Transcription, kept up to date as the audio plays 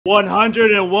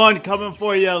101 coming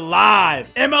for you live.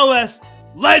 MLS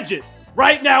legend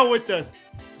right now with us,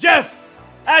 Jeff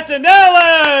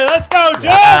Attinelli. Let's go, Jeff.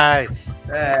 Nice.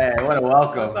 Hey, what a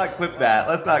welcome. Let's not clip that.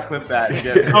 Let's not clip that.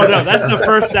 Oh, no, that's the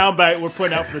first soundbite we're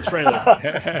putting out for the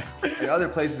trailer. In other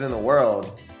places in the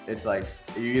world, it's like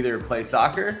you either play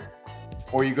soccer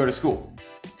or you go to school.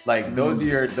 Like those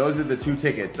are the two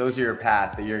tickets. Those are your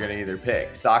path that you're going to either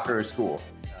pick, soccer or school.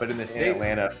 But in the States,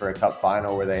 Atlanta for a cup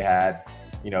final where they had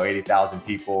 80,000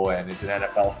 people, and it's an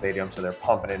NFL stadium, so they're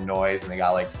pumping in noise, and they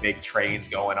got like big trains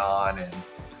going on, and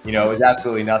it was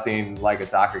absolutely nothing like a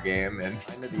soccer game. And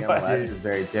the MLS is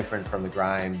very different from the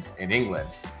grind in England,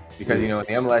 because in the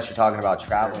MLS you're talking about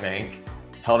traveling. Bank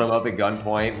held them up at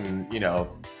gunpoint, and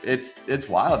it's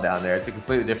wild down there. It's a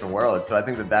completely different world. So I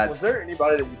think that's. Was there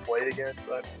anybody that you played against?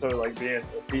 So like being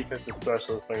a defensive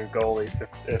specialist, like a goalie,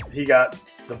 if he got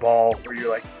the ball, where you're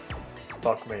like,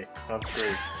 fuck me, I'm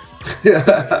screwed.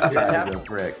 Yeah, a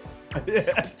brick.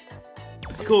 Yeah.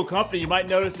 Cool company. You might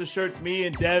notice the shirts me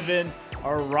and Devin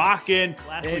are rocking.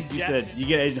 Last week you said you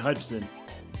get Aiden Hutchinson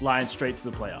lying straight to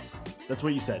the playoffs. That's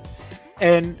what you said.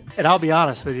 And I'll be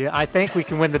honest with you, I think we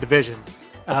can win the division.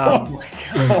 Oh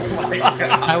my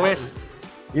God. I wish.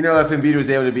 If Embiid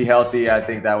was able to be healthy, I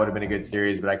think that would have been a good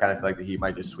series, but I kind of feel like the Heat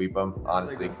might just sweep them,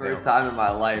 honestly. Like the first time in my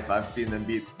life I've seen them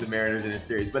beat the Mariners in a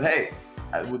series. But hey,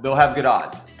 they'll have good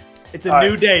odds. It's a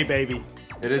new day, baby.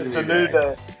 It is a new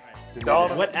day.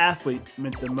 What athlete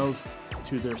meant the most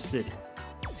to their city?